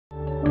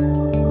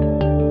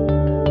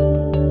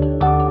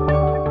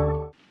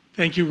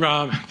Thank you,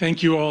 Rob.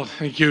 Thank you all.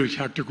 Thank you,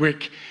 Dr.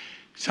 Quick.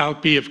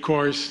 Southby, of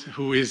course,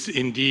 who is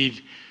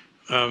indeed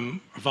a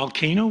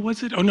volcano,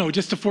 was it? Oh, no,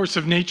 just a force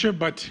of nature,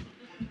 but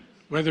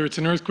whether it's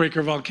an earthquake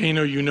or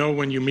volcano, you know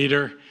when you meet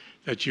her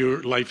that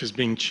your life is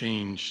being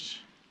changed.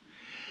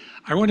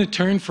 I want to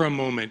turn for a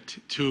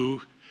moment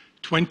to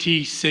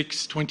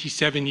 26,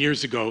 27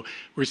 years ago.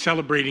 We're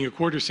celebrating a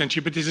quarter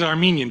century, but this is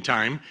Armenian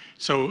time,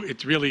 so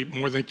it's really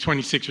more than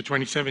 26 or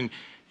 27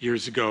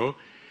 years ago,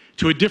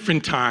 to a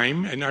different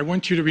time, and I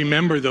want you to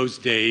remember those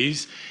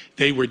days.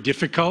 They were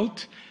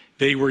difficult,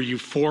 they were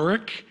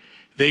euphoric,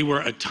 they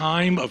were a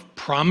time of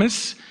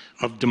promise,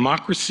 of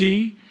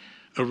democracy,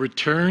 a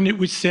return, it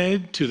was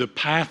said, to the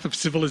path of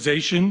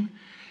civilization,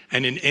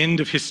 and an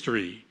end of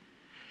history.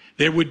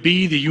 There would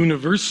be the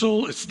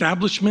universal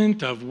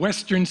establishment of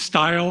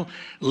Western-style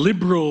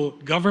liberal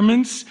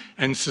governments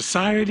and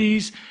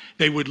societies.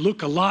 They would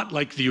look a lot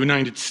like the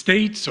United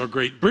States or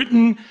Great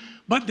Britain,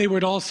 but they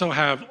would also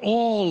have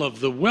all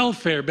of the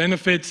welfare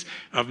benefits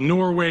of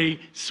Norway,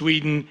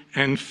 Sweden,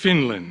 and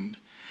Finland.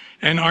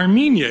 And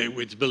Armenia, it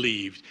was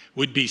believed,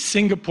 would be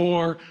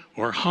Singapore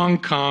or Hong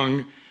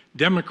Kong,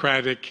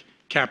 democratic,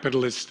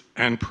 capitalist,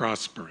 and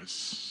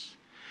prosperous.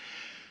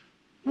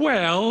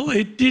 Well,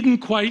 it didn't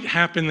quite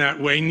happen that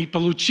way, ni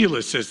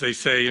получилось, as they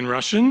say in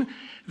Russian.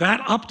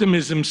 That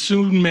optimism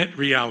soon met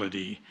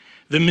reality.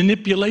 The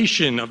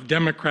manipulation of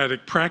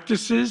democratic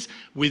practices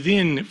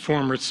within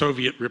former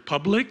Soviet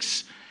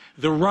republics,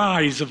 the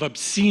rise of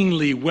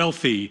obscenely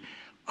wealthy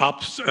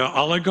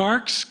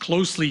oligarchs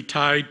closely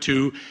tied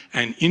to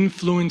and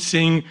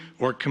influencing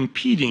or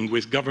competing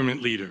with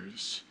government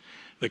leaders,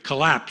 the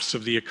collapse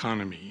of the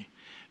economy,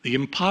 the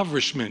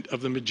impoverishment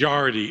of the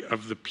majority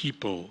of the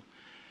people,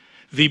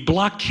 the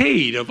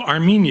blockade of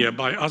Armenia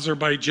by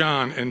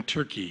Azerbaijan and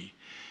Turkey,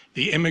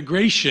 the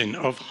emigration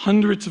of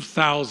hundreds of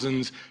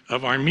thousands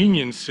of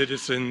Armenian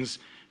citizens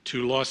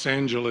to Los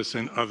Angeles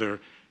and other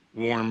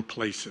warm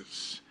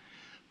places.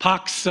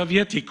 Pax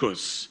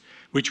Sovieticus,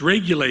 which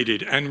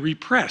regulated and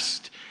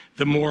repressed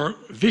the more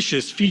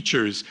vicious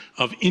features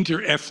of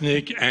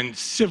interethnic and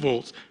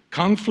civil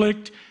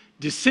conflict,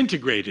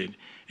 disintegrated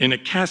in a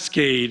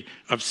cascade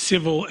of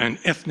civil and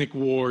ethnic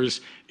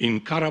wars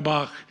in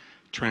Karabakh,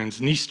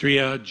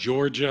 Transnistria,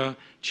 Georgia,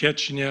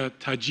 Chechnya,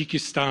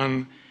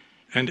 Tajikistan,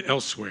 and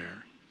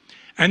elsewhere.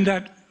 And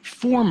that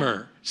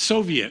former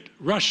Soviet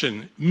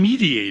Russian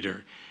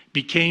mediator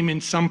became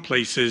in some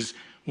places,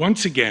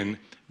 once again,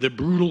 the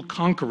brutal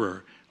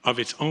conqueror of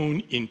its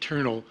own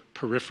internal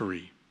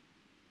periphery.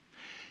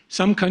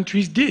 Some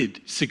countries did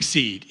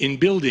succeed in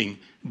building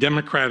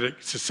democratic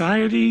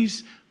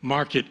societies,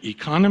 market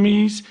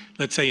economies,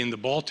 let's say in the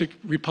Baltic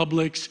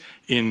republics,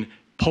 in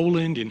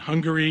Poland, in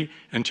Hungary,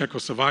 and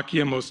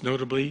Czechoslovakia most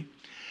notably.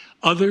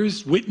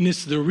 Others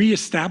witnessed the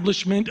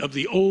reestablishment of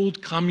the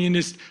old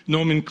communist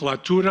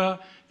nomenclatura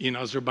in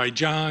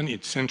Azerbaijan,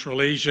 in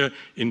Central Asia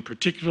in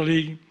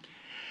particularly.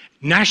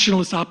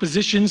 Nationalist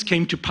oppositions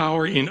came to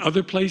power in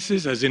other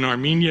places, as in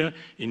Armenia,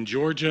 in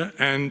Georgia,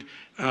 and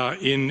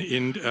in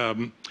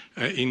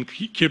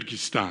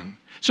Kyrgyzstan.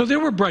 So there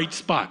were bright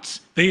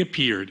spots. They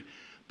appeared,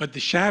 but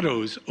the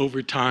shadows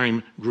over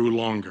time grew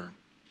longer.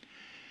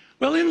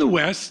 Well, in the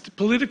West,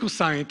 political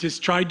scientists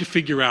tried to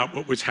figure out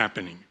what was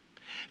happening.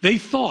 They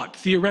thought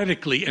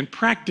theoretically and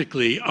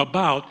practically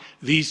about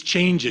these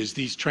changes,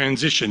 these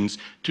transitions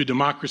to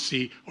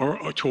democracy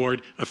or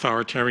toward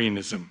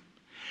authoritarianism.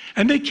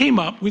 And they came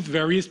up with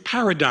various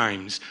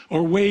paradigms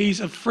or ways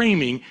of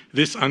framing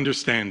this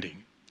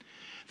understanding.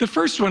 The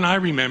first one I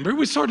remember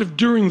was sort of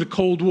during the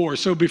Cold War,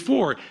 so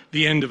before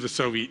the end of the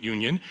Soviet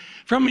Union,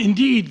 from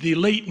indeed the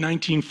late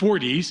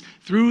 1940s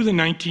through the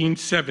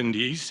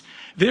 1970s,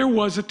 there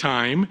was a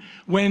time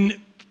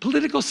when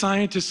political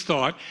scientists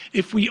thought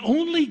if we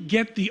only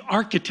get the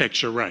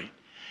architecture right,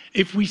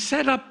 if we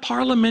set up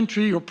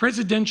parliamentary or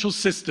presidential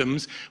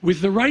systems with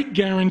the right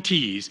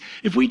guarantees,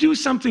 if we do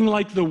something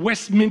like the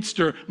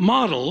Westminster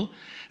model,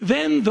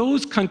 then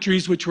those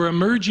countries which were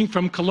emerging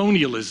from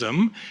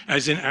colonialism,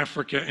 as in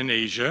Africa and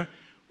Asia,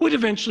 would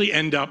eventually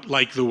end up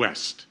like the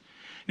West.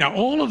 Now,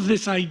 all of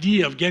this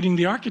idea of getting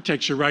the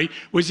architecture right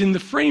was in the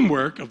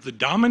framework of the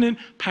dominant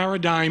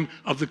paradigm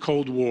of the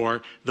Cold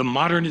War, the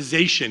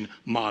modernization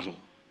model.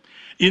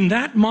 In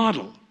that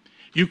model,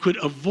 you could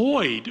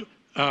avoid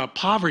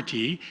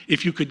poverty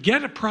if you could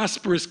get a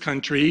prosperous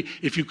country,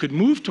 if you could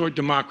move toward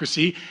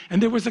democracy,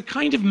 and there was a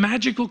kind of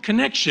magical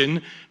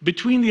connection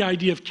between the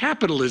idea of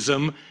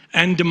capitalism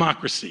and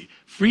democracy.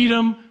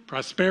 Freedom,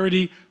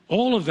 prosperity,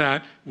 all of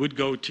that would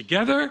go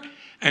together,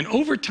 and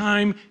over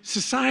time,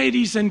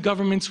 societies and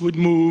governments would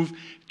move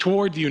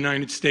toward the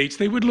United States.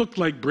 They would look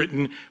like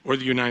Britain or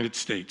the United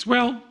States.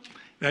 Well,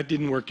 that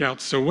didn't work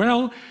out so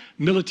well.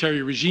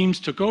 Military regimes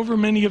took over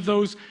many of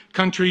those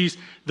countries.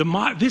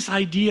 This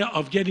idea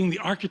of getting the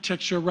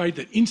architecture right,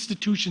 that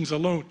institutions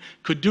alone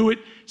could do it,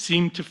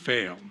 seemed to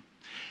fail.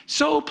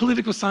 So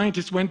political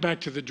scientists went back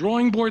to the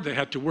drawing board. They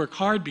had to work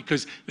hard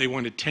because they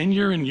wanted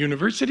tenure in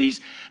universities.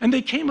 And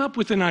they came up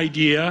with an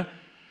idea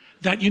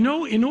that,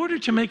 in order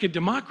to make a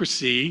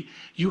democracy,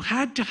 you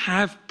had to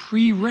have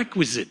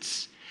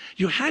prerequisites.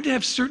 You had to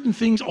have certain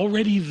things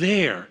already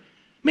there.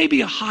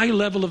 Maybe a high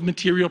level of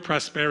material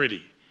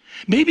prosperity.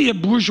 Maybe a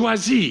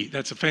bourgeoisie,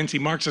 that's a fancy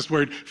Marxist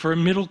word for a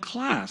middle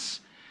class.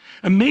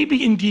 And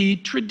maybe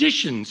indeed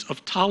traditions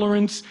of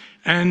tolerance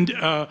and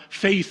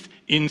faith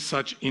in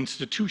such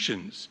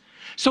institutions.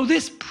 So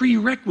this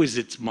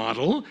prerequisites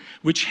model,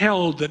 which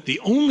held that the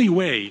only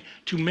way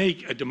to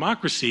make a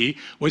democracy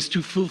was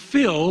to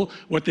fulfill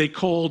what they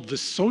called the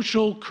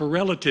social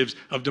correlatives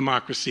of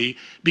democracy,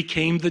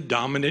 became the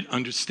dominant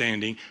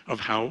understanding of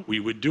how we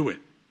would do it.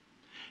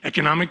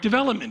 Economic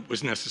development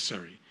was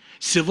necessary.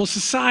 Civil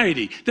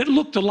society that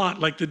looked a lot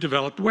like the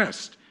developed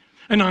West.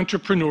 An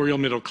entrepreneurial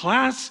middle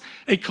class,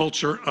 a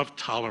culture of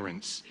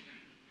tolerance.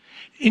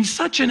 In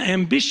such an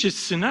ambitious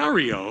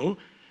scenario,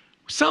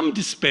 some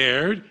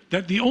despaired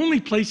that the only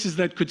places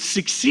that could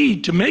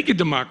succeed to make a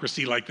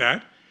democracy like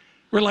that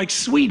were like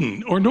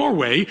Sweden or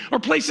Norway, or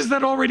places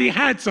that already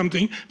had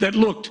something that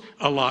looked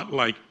a lot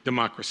like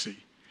democracy.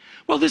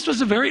 Well, this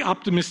was a very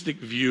optimistic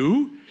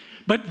view,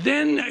 but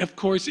then, of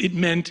course, it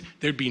meant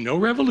there'd be no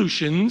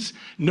revolutions,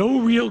 no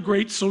real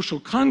great social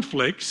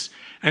conflicts,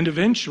 and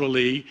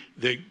eventually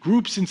the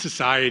groups in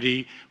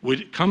society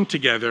would come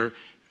together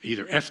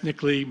either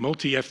ethnically,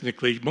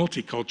 multi-ethnically,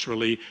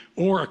 multiculturally,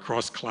 or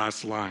across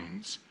class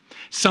lines.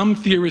 Some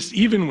theorists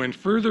even went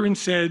further and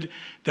said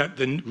that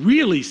the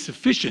really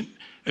sufficient,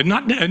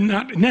 not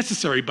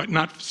necessary, but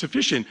not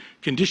sufficient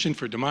condition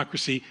for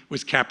democracy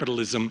was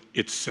capitalism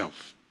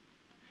itself.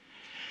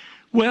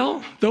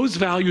 Well, those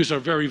values are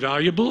very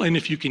valuable, and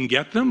if you can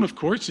get them, of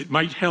course, it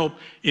might help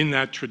in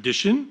that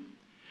tradition.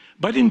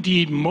 But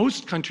indeed,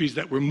 most countries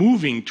that were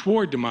moving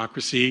toward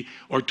democracy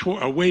or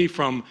away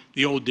from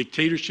the old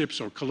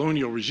dictatorships or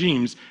colonial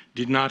regimes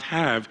did not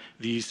have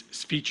these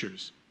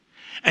features.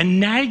 And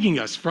nagging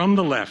us from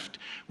the left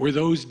were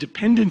those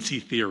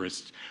dependency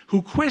theorists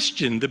who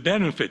questioned the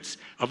benefits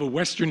of a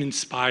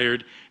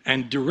Western-inspired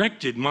and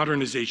directed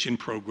modernization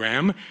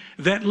program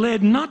that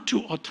led not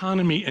to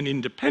autonomy and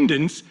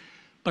independence,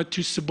 but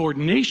to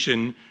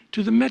subordination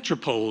to the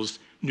metropoles,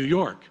 New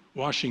York,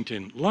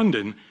 Washington,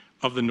 London,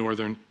 of the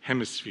Northern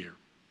Hemisphere.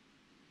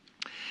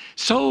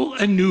 So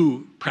a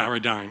new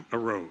paradigm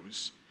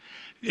arose.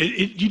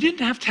 You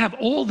didn't have to have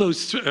all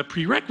those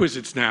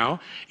prerequisites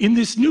now. In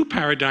this new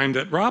paradigm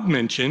that Rob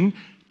mentioned,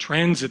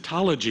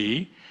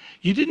 transitology,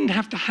 you didn't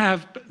have to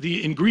have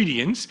the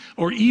ingredients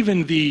or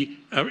even the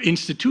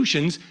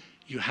institutions.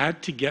 You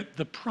had to get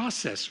the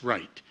process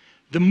right.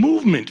 The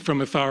movement from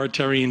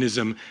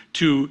authoritarianism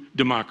to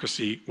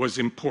democracy was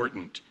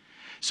important.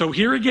 So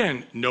here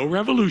again, no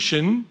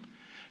revolution,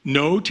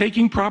 no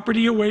taking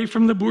property away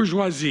from the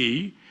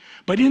bourgeoisie,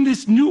 but in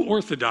this new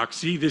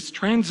orthodoxy, this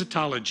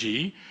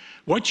transitology,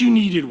 what you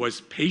needed was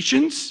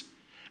patience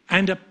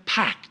and a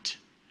pact,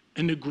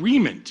 an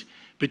agreement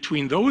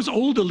between those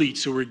old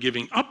elites who were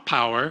giving up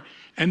power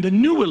and the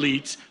new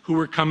elites who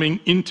were coming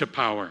into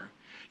power.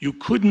 You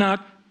could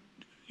not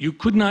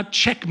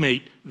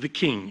checkmate the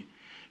king.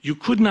 You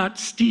could not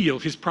steal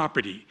his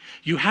property.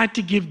 You had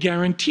to give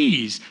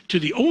guarantees to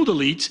the old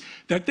elites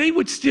that they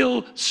would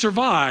still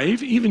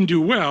survive, even do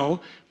well,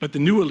 but the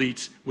new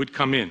elites would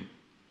come in.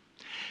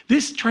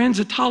 This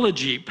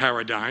transitology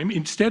paradigm,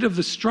 instead of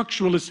the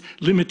structuralist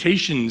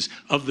limitations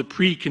of the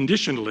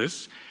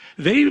pre-conditionalists,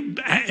 they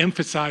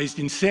emphasized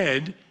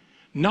instead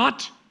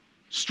not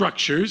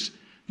structures,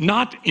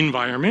 not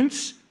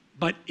environments,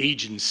 but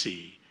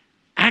agency,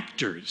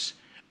 actors,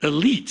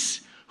 elites,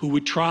 who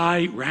would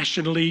try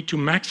rationally to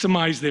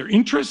maximize their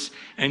interests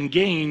and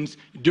gains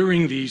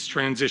during these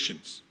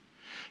transitions.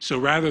 So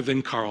rather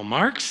than Karl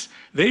Marx,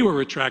 they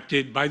were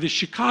attracted by the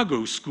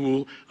Chicago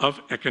School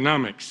of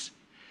Economics.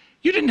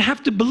 You didn't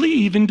have to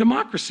believe in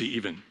democracy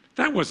even.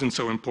 That wasn't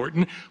so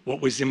important.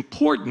 What was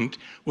important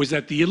was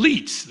that the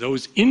elites,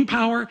 those in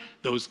power,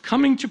 those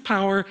coming to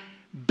power,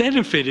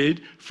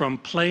 benefited from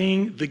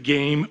playing the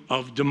game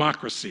of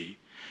democracy.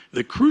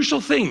 The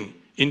crucial thing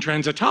in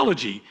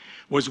transitology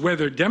was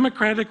whether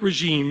democratic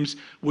regimes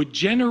would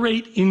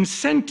generate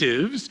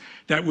incentives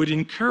that would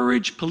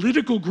encourage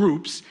political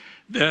groups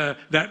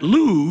that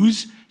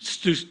lose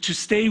to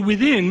stay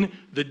within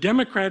the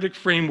democratic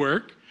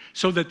framework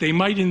so that they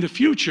might in the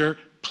future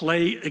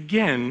play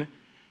again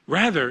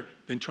rather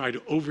than try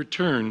to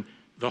overturn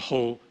the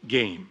whole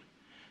game.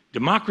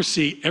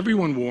 Democracy,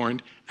 everyone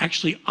warned,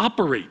 actually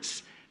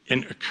operates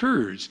and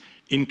occurs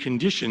in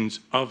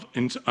conditions of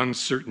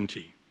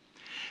uncertainty.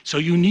 So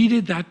you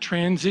needed that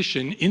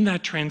transition, in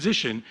that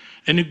transition,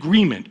 an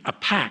agreement, a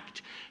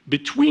pact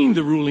between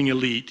the ruling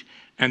elite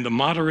and the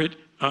moderate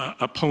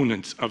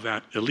opponents of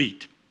that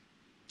elite.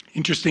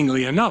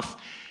 Interestingly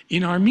enough,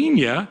 in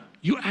Armenia,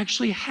 you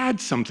actually had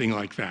something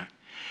like that.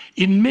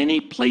 In many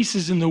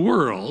places in the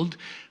world,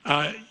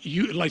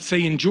 like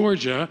say in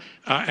Georgia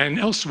and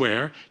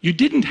elsewhere, you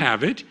didn't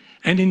have it,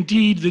 And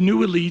indeed, the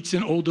new elites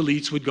and old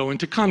elites would go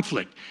into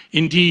conflict.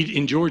 Indeed,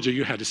 in Georgia,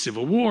 you had a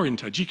civil war. In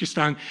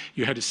Tajikistan,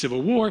 you had a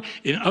civil war.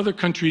 In other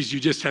countries, you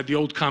just had the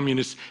old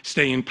communists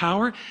stay in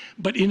power.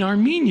 But in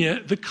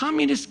Armenia, the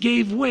communists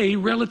gave way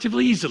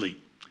relatively easily.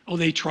 Oh,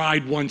 they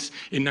tried once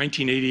in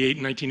 1988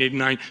 and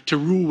 1989 to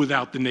rule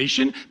without the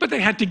nation, but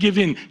they had to give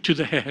in to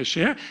the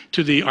HHR,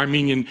 to the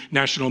Armenian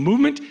national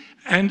movement,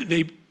 and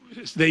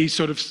they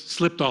sort of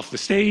slipped off the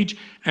stage,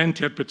 and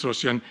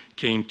Ter-Petrosyan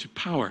came to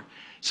power.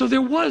 So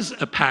there was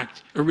a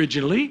pact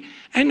originally,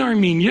 and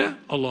Armenia,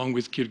 along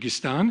with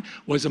Kyrgyzstan,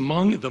 was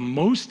among the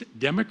most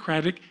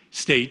democratic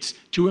states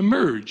to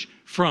emerge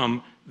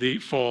from the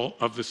fall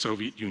of the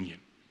Soviet Union.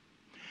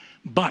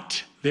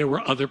 But there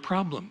were other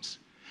problems.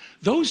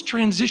 Those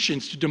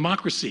transitions to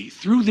democracy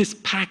through this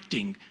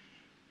pacting,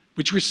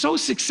 which were so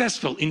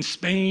successful in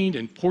Spain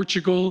and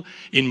Portugal,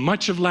 in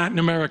much of Latin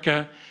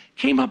America,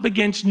 came up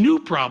against new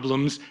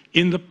problems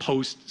in the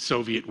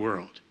post-Soviet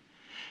world.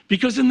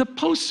 Because in the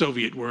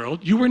post-Soviet world,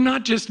 you were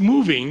not just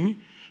moving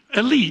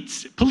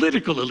elites,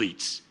 political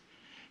elites.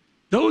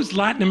 Those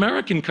Latin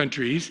American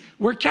countries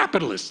were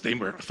capitalists. They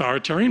were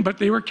authoritarian, but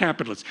they were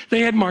capitalists. They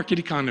had market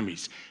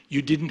economies.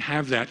 You didn't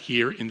have that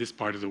here in this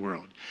part of the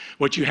world.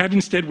 What you had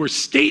instead were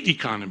state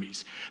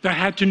economies that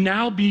had to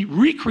now be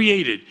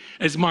recreated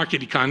as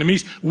market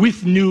economies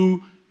with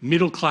new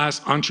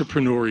middle-class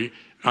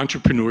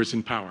entrepreneurs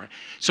in power.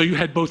 So you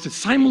had both a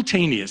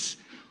simultaneous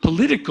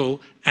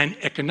political and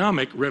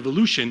economic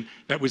revolution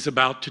that was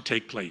about to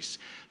take place.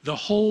 The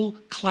whole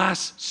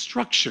class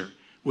structure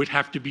would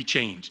have to be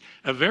changed.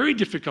 A very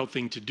difficult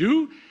thing to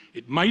do.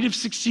 It might have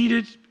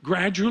succeeded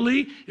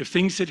gradually if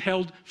things had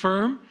held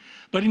firm,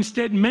 but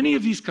instead many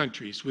of these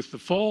countries, with the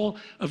fall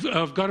of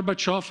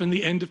Gorbachev and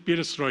the end of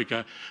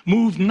Perestroika,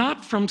 moved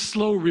not from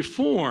slow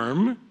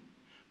reform,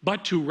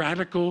 but to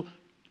radical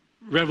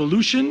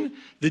revolution,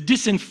 the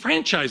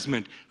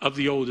disenfranchisement of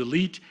the old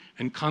elite,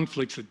 and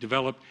conflicts that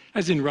developed,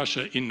 as in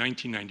Russia in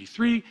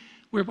 1993,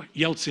 where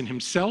Yeltsin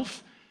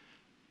himself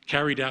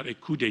carried out a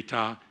coup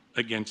d'etat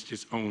against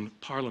his own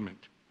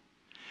parliament.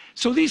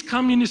 So these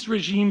communist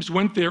regimes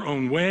went their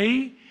own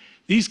way.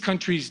 These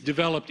countries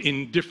developed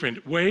in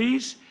different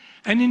ways.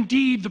 And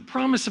indeed, the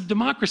promise of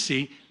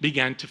democracy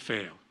began to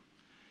fail.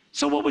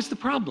 So what was the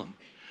problem?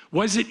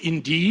 Was it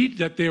indeed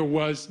that there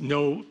was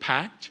no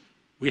pact?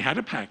 We had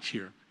a pact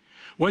here.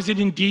 Was it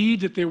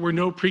indeed that there were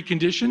no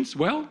preconditions?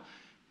 Well,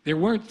 there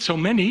weren't so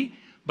many,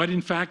 but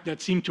in fact,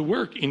 that seemed to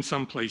work in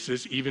some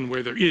places, even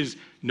where there is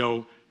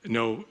no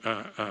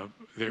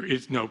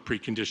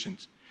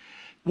preconditions.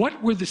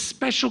 What were the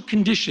special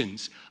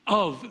conditions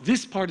of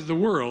this part of the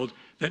world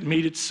that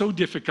made it so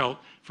difficult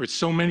for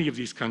so many of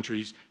these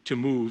countries to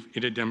move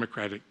in a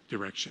democratic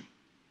direction?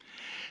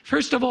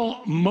 First of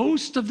all,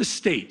 most of the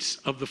states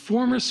of the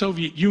former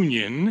Soviet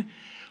Union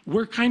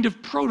were kind of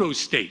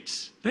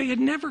proto-states. They had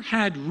never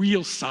had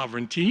real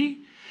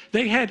sovereignty.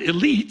 They had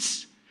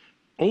elites,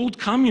 old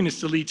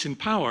communist elites in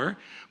power,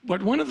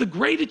 but one of the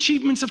great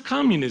achievements of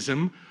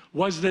communism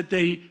was that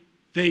they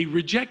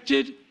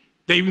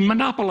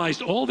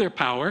monopolized all their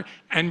power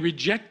and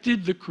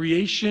rejected the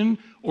creation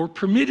or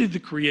permitted the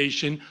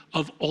creation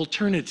of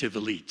alternative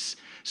elites.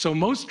 So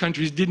most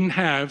countries didn't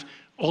have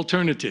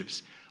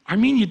alternatives.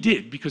 Armenia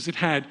did, because it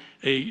had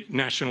a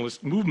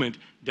nationalist movement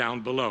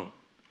down below.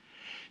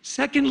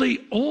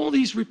 Secondly, all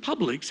these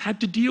republics had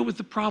to deal with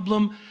the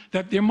problem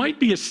that there might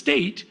be a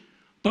state,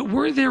 but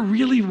were there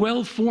really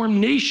well-formed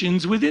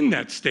nations within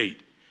that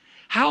state?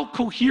 How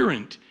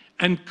coherent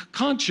and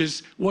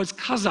conscious was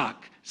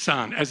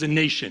Kazakhstan as a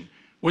nation?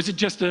 Was it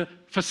just a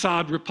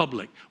facade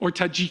republic, or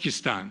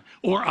Tajikistan,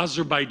 or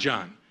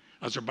Azerbaijan?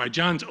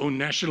 Azerbaijan's own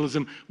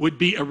nationalism would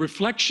be a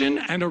reflection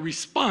and a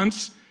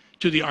response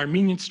to the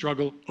Armenian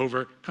struggle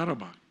over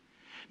Karabakh.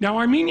 Now,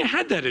 Armenia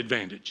had that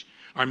advantage.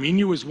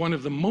 Armenia was one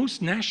of the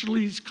most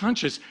nationally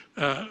conscious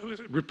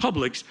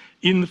republics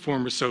in the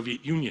former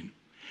Soviet Union.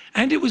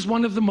 And it was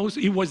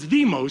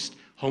the most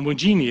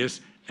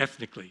homogeneous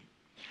ethnically.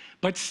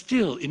 But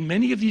still, in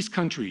many of these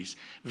countries,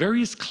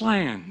 various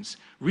clans,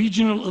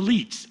 regional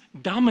elites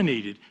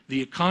dominated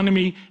the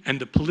economy and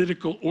the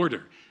political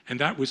order. And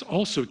that was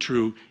also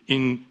true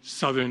in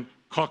southern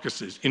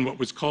Caucasus, in what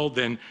was called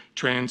then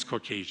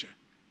Transcaucasia.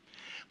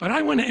 But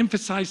I want to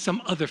emphasize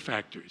some other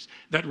factors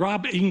that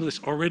Rob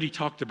Inglis already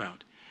talked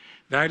about.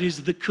 That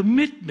is, the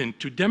commitment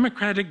to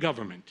democratic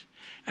government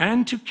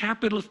and to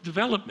capitalist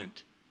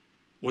development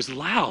was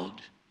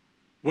loud,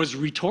 was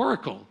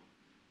rhetorical,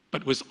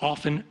 but was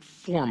often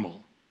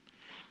formal.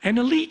 And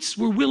elites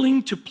were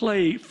willing to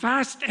play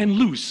fast and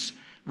loose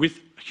with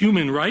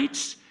human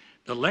rights,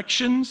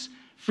 elections,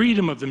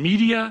 freedom of the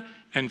media,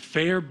 and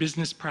fair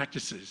business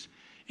practices.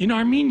 In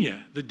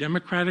Armenia, the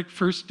democratic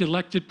first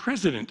elected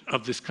president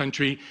of this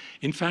country,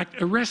 in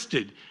fact,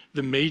 arrested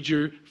the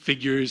major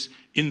figures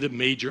in the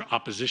major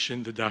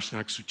opposition, the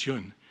Dashnak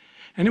Sutyun.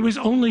 And it was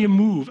only a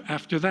move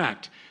after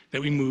that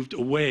that we moved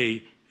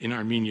away in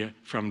Armenia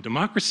from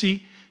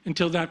democracy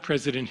until that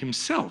president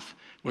himself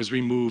was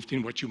removed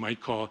in what you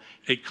might call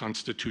a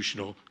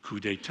constitutional coup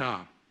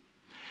d'etat.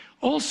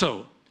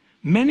 Also,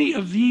 many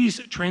of these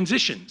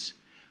transitions,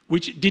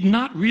 which did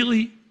not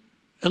really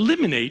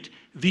eliminate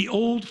the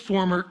old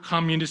former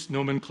communist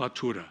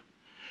nomenclatura.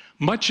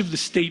 Much of the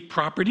state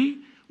property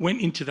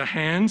went into the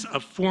hands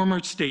of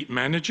former state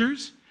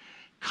managers.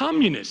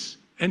 Communists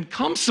and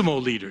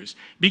Komsomol leaders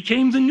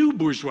became the new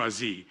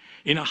bourgeoisie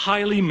in a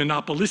highly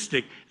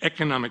monopolistic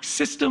economic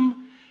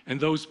system, and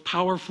those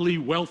powerfully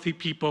wealthy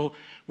people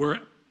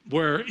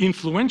were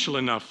influential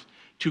enough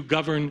to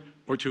govern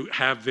or to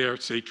have their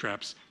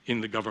satraps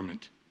in the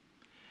government.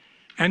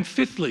 And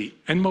fifthly,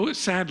 and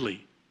most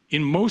sadly,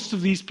 in most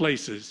of these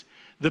places,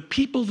 the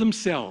people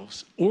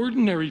themselves,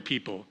 ordinary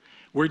people,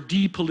 were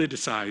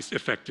depoliticized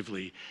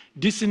effectively,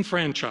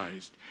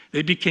 disenfranchised.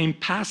 They became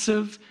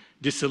passive,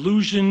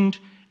 disillusioned,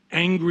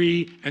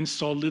 angry, and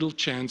saw little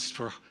chance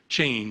for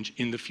change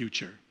in the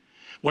future.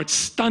 What's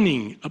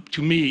stunning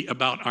to me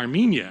about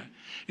Armenia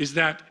is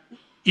that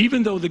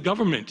even though the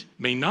government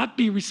may not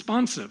be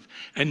responsive,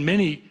 and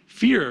many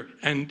fear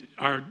and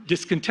are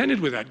discontented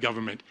with that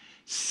government,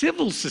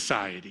 civil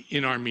society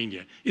in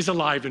Armenia is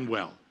alive and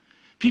well.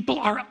 People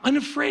are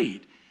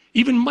unafraid,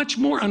 even much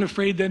more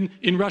unafraid than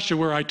in Russia,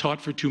 where I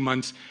taught for 2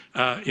 months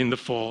in the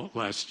fall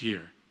last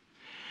year.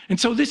 And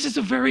so this is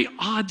a very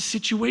odd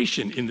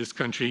situation in this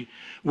country,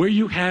 where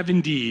you have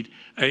indeed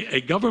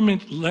a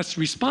government less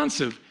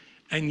responsive,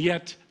 and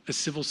yet a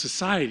civil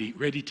society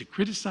ready to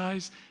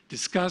criticize,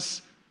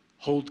 discuss,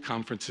 hold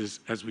conferences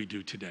as we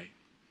do today.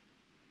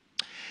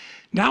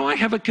 Now I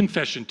have a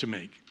confession to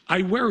make.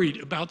 I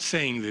worried about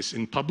saying this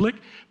in public,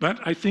 but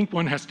I think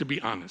one has to be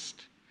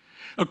honest.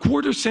 A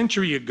quarter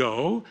century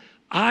ago,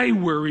 I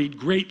worried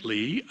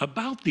greatly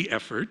about the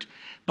effort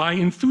by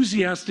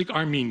enthusiastic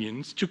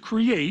Armenians to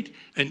create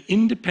an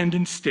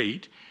independent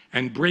state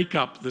and break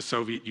up the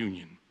Soviet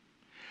Union.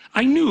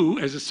 I knew,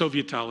 as a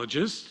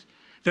Sovietologist,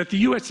 that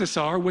the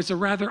USSR was a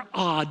rather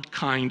odd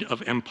kind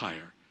of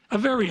empire, a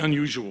very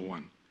unusual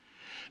one.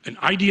 An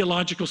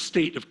ideological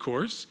state, of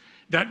course,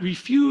 that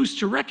refused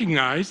to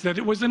recognize that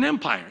it was an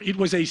empire. It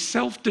was a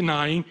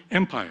self-denying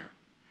empire.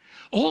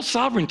 All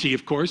sovereignty,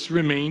 of course,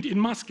 remained in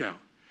Moscow.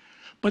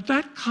 But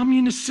that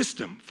communist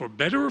system, for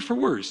better or for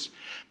worse,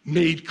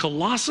 made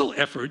colossal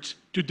efforts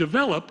to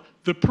develop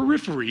the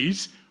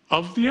peripheries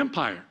of the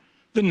empire,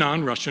 the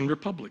non-Russian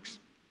republics.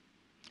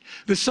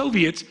 The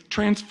Soviets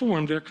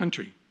transformed their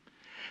country.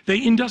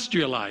 They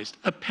industrialized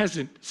a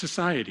peasant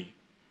society.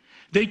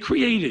 They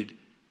created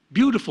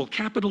beautiful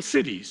capital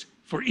cities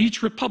for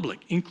each republic,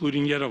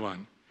 including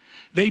Yerevan.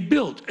 They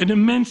built an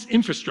immense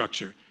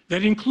infrastructure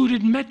that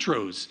included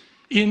metros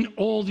in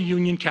all the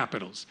Union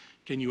capitals.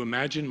 Can you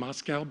imagine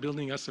Moscow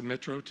building us a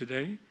metro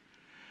today?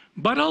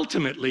 But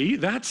ultimately,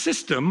 that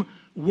system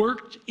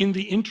worked in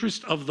the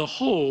interest of the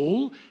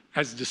whole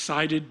as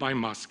decided by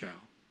Moscow.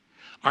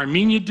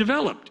 Armenia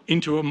developed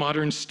into a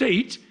modern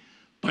state,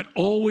 but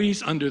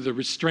always under the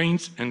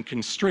restraints and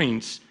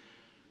constraints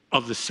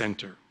of the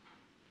center.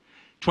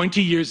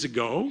 20 years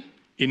ago,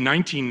 in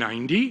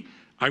 1990,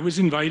 I was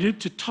invited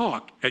to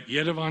talk at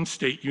Yerevan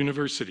State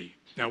University.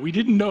 Now, we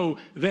didn't know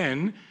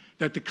then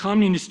that the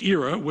communist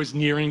era was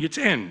nearing its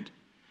end.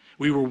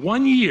 We were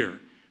 1 year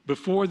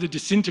before the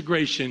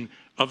disintegration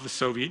of the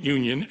Soviet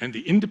Union and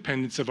the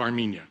independence of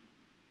Armenia.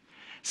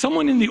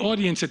 Someone in the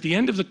audience at the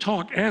end of the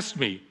talk asked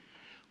me,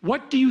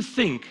 "What do you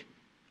think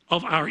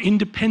of our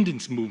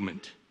independence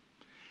movement?"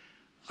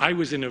 I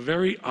was in a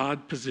very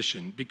odd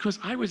position because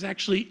I was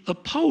actually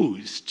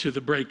opposed to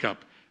the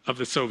breakup of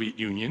the Soviet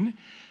Union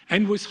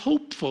and was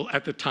hopeful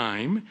at the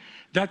time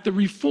that the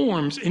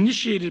reforms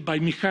initiated by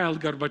Mikhail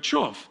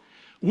Gorbachev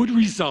would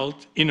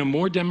result in a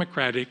more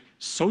democratic,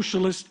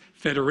 socialist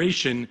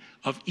federation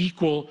of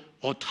equal,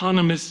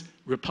 autonomous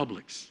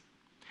republics.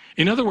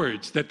 In other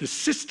words, that the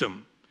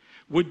system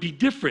would be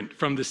different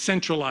from the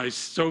centralized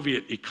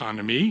Soviet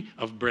economy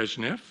of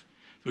Brezhnev,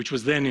 which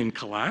was then in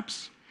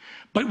collapse,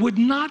 but would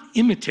not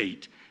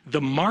imitate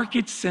the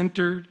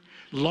market-centered,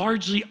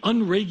 largely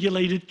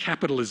unregulated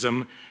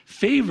capitalism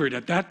favored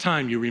at that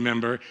time, you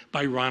remember,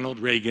 by Ronald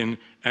Reagan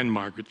and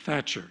Margaret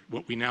Thatcher,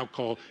 what we now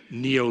call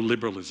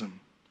neoliberalism.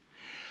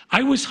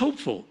 I was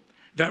hopeful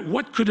that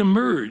what could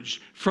emerge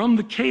from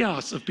the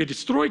chaos of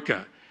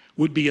perestroika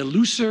would be a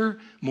looser,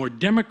 more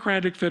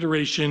democratic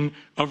federation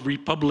of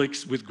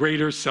republics with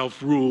greater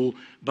self-rule,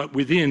 but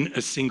within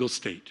a single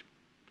state.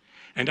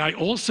 And I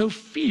also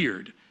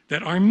feared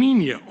that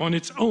Armenia on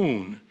its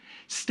own,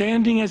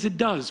 standing as it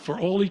does for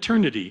all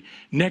eternity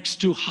next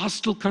to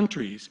hostile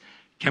countries,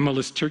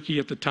 Kemalist Turkey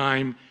at the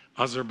time,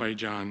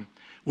 Azerbaijan,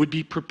 would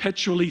be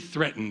perpetually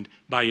threatened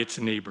by its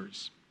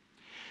neighbors.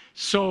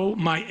 So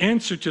my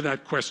answer to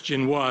that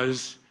question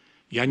was,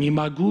 "Я не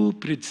могу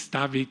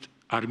представить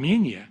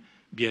Armenia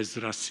без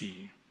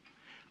России."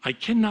 I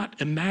cannot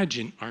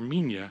imagine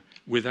Armenia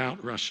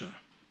without Russia.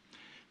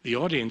 The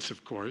audience,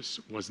 of course,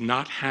 was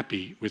not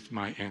happy with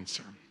my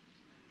answer.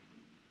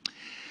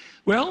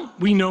 Well,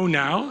 we know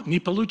now, не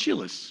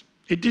получилось.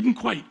 It didn't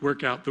quite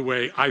work out the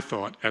way I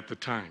thought at the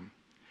time.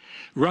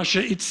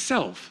 Russia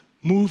itself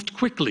moved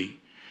quickly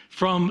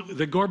from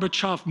the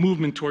Gorbachev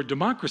movement toward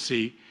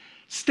democracy,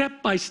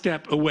 step by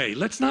step away.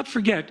 Let's not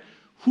forget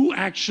who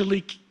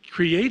actually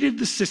created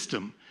the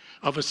system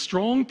of a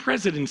strong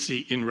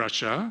presidency in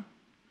Russia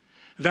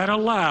that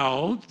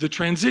allowed the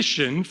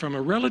transition from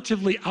a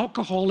relatively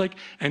alcoholic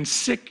and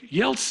sick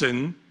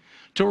Yeltsin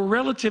to a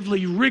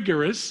relatively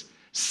rigorous,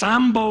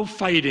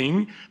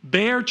 sambo-fighting,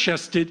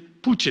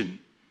 bare-chested Putin.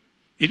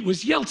 It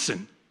was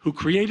Yeltsin who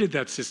created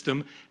that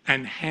system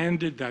and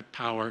handed that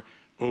power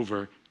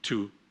over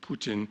to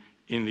Putin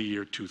in the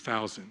year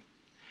 2000.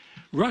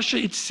 Russia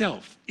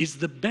itself is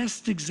the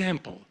best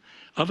example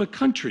of a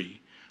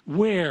country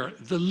where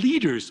the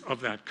leaders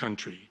of that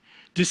country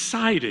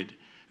decided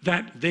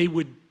that they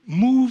would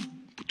move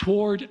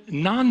toward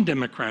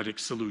non-democratic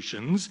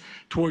solutions,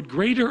 toward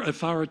greater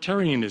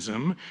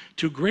authoritarianism,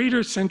 to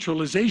greater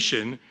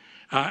centralization,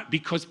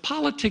 because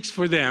politics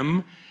for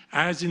them,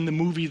 as in the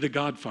movie The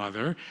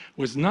Godfather,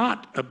 was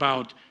not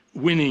about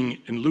winning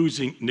and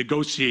losing,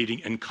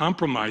 negotiating and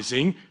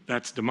compromising,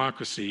 that's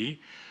democracy,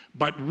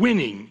 but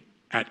winning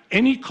at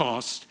any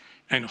cost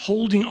and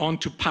holding on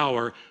to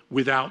power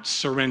without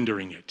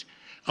surrendering it.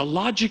 A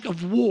logic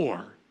of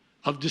war,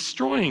 of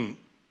destroying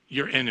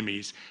your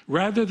enemies,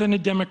 rather than a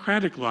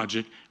democratic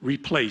logic,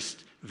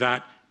 replaced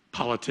that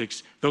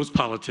politics, those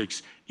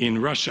politics in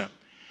Russia.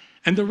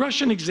 And the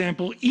Russian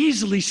example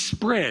easily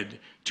spread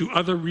to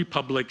other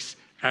republics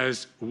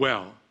as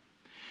well.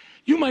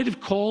 You might have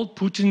called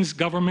Putin's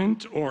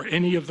government or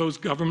many of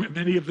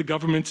the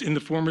governments in the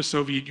former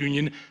Soviet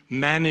Union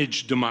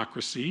managed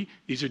democracy.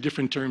 These are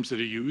different terms that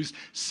are used.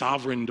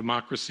 Sovereign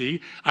democracy.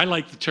 I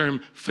like the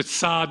term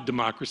facade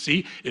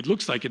democracy. It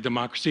looks like a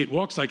democracy, it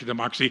walks like a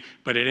democracy,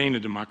 but it ain't a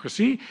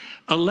democracy.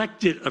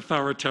 Elected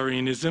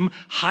authoritarianism,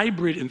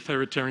 hybrid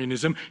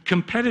authoritarianism,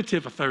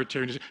 competitive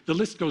authoritarianism. The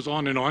list goes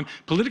on and on.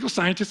 Political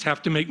scientists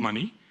have to make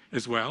money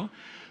as well.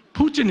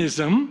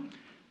 Putinism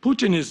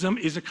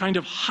is a kind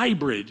of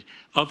hybrid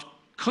of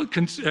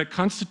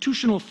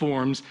constitutional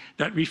forms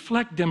that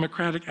reflect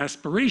democratic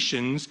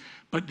aspirations,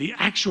 but the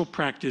actual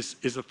practice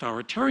is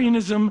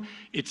authoritarianism.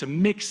 It's a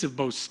mix of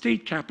both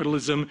state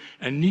capitalism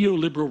and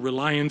neoliberal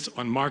reliance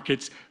on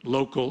markets,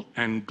 local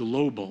and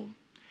global.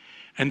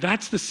 And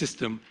that's the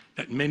system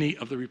that many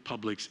of the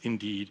republics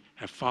indeed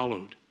have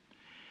followed.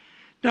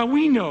 Now,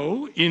 we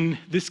know in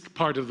this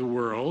part of the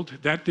world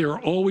that there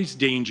are always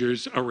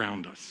dangers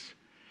around us,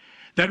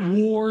 that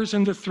wars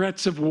and the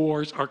threats of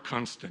wars are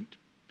constant.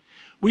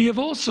 We have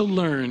also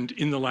learned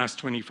in the last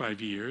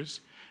 25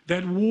 years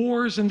that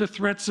wars and the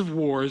threats of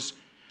wars,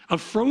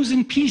 of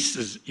frozen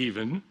peaces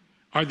even,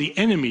 are the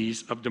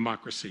enemies of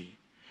democracy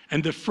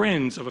and the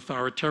friends of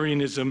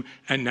authoritarianism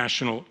and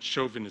national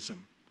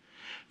chauvinism.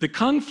 The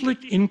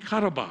conflict in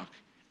Karabakh,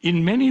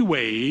 in many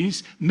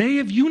ways, may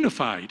have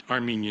unified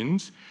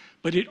Armenians,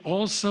 but it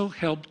also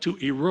helped to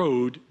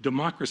erode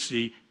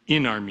democracy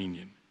in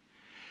Armenia.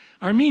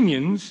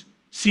 Armenians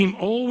seem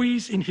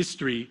always in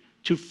history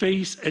to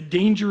face a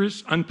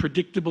dangerous,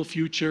 unpredictable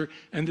future,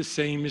 and the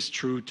same is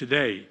true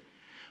today.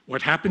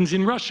 What happens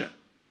in Russia,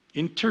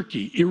 in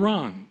Turkey,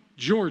 Iran,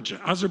 Georgia,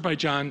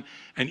 Azerbaijan,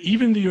 and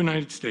even the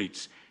United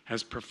States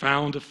has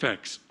profound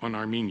effects on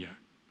Armenia.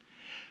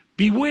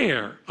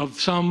 Beware of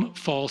some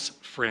false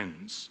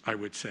friends, I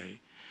would say,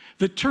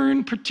 that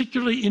turn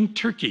particularly in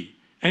Turkey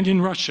and in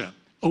Russia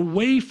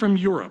away from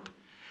Europe,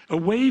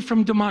 away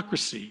from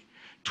democracy,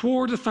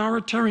 toward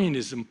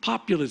authoritarianism,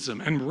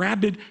 populism, and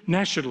rabid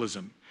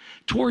nationalism,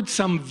 toward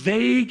some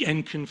vague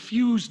and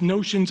confused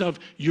notions of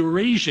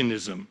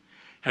Eurasianism,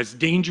 has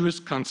dangerous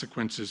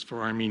consequences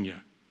for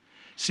Armenia.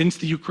 Since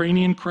the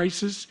Ukrainian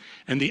crisis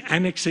and the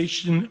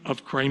annexation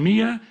of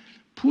Crimea,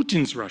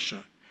 Putin's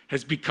Russia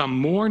has become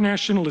more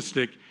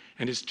nationalistic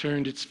and has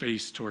turned its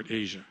face toward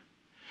Asia.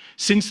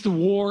 Since the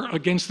war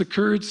against the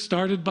Kurds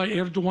started by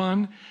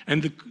Erdogan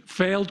and the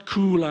failed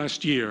coup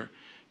last year,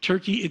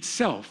 Turkey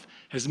itself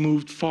has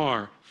moved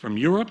far from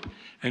Europe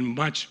and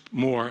much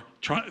more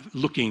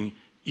looking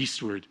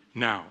eastward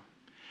now.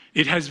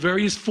 It has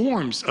various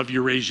forms of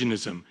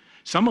Eurasianism.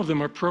 Some of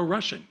them are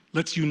pro-Russian.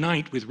 Let's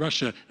unite with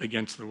Russia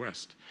against the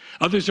West.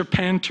 Others are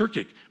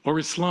pan-Turkic or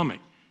Islamic.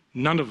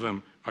 None of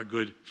them are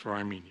good for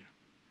Armenia.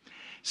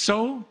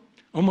 So,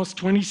 almost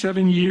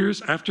 27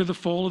 years after the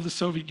fall of the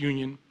Soviet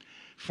Union,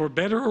 for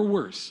better or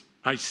worse,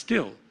 I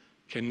still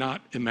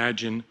cannot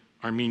imagine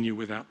Armenia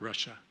without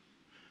Russia.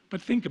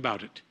 But think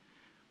about it.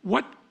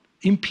 What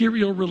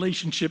imperial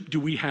relationship do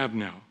we have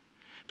now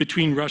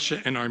between Russia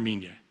and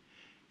Armenia?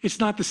 It's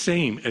not the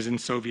same as in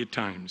Soviet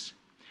times.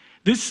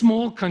 This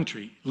small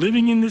country,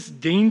 living in this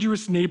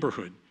dangerous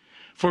neighborhood,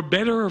 for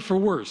better or for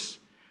worse,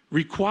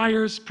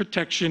 requires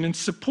protection and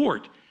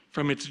support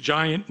from its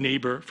giant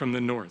neighbor from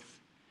the north.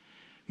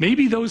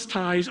 Maybe those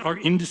ties are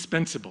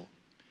indispensable.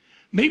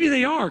 Maybe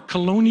they are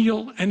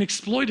colonial and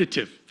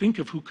exploitative. Think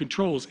of who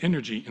controls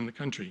energy in the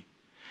country.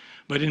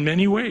 But in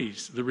many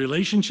ways, the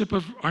relationship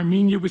of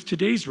Armenia with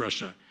today's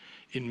Russia,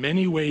 in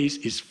many ways,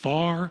 is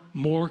far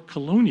more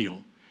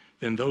colonial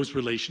than those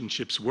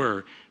relationships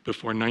were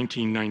before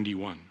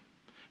 1991.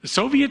 The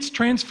Soviets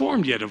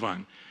transformed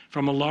Yerevan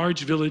from a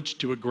large village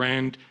to a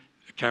grand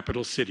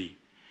capital city.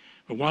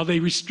 But while they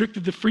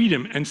restricted the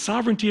freedom and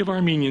sovereignty of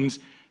Armenians,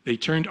 they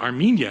turned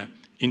Armenia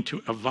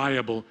into a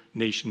viable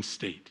nation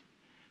state.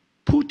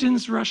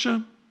 Putin's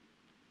Russia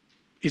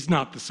is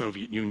not the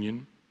Soviet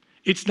Union.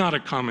 It's not a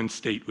common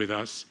state with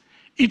us.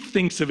 It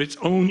thinks of its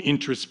own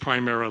interests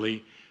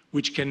primarily,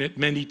 which can at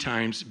many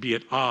times be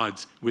at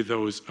odds with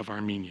those of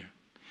Armenia.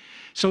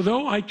 So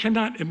though I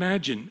cannot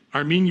imagine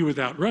Armenia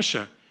without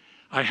Russia,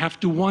 I have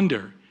to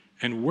wonder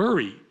and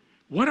worry,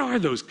 what are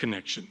those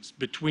connections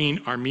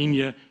between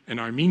Armenia and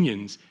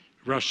Armenians,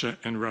 Russia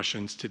and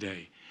Russians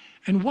today?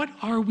 And what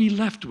are we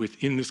left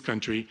with in this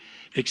country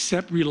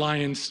except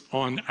reliance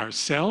on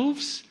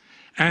ourselves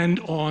and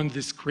on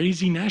this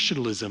crazy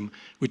nationalism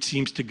which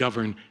seems to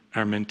govern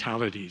our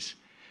mentalities?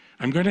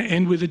 I'm going to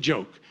end with a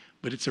joke,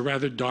 but it's a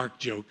rather dark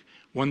joke,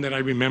 one that I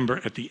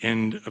remember at the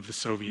end of the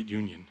Soviet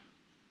Union.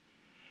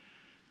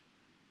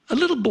 A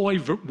little boy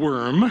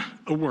worm,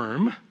 a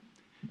worm,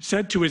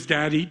 said to his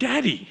daddy,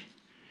 "Daddy,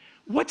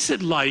 what's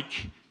it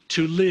like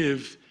to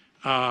live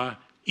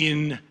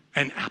in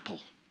an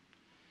apple?"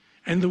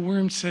 And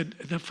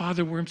the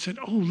father worm said,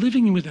 "Oh,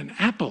 living with an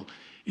apple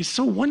is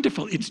so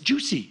wonderful. It's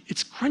juicy,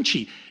 it's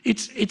crunchy,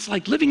 it's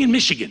like living in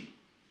Michigan."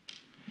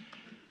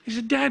 He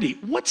said, "Daddy,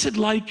 what's it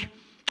like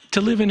to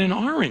live in an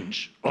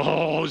orange?"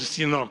 "Oh,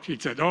 Sinok," he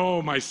said,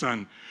 "oh, my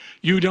son,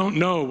 you don't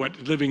know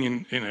what living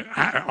in an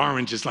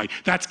orange is like.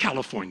 That's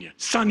California.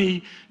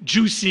 Sunny,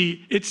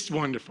 juicy, it's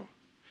wonderful."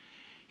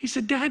 He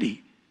said,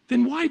 "Daddy,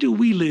 then why do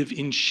we live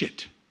in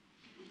shit?"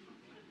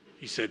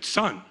 He said,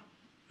 "Son,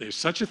 there's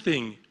such a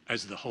thing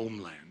as the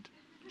homeland."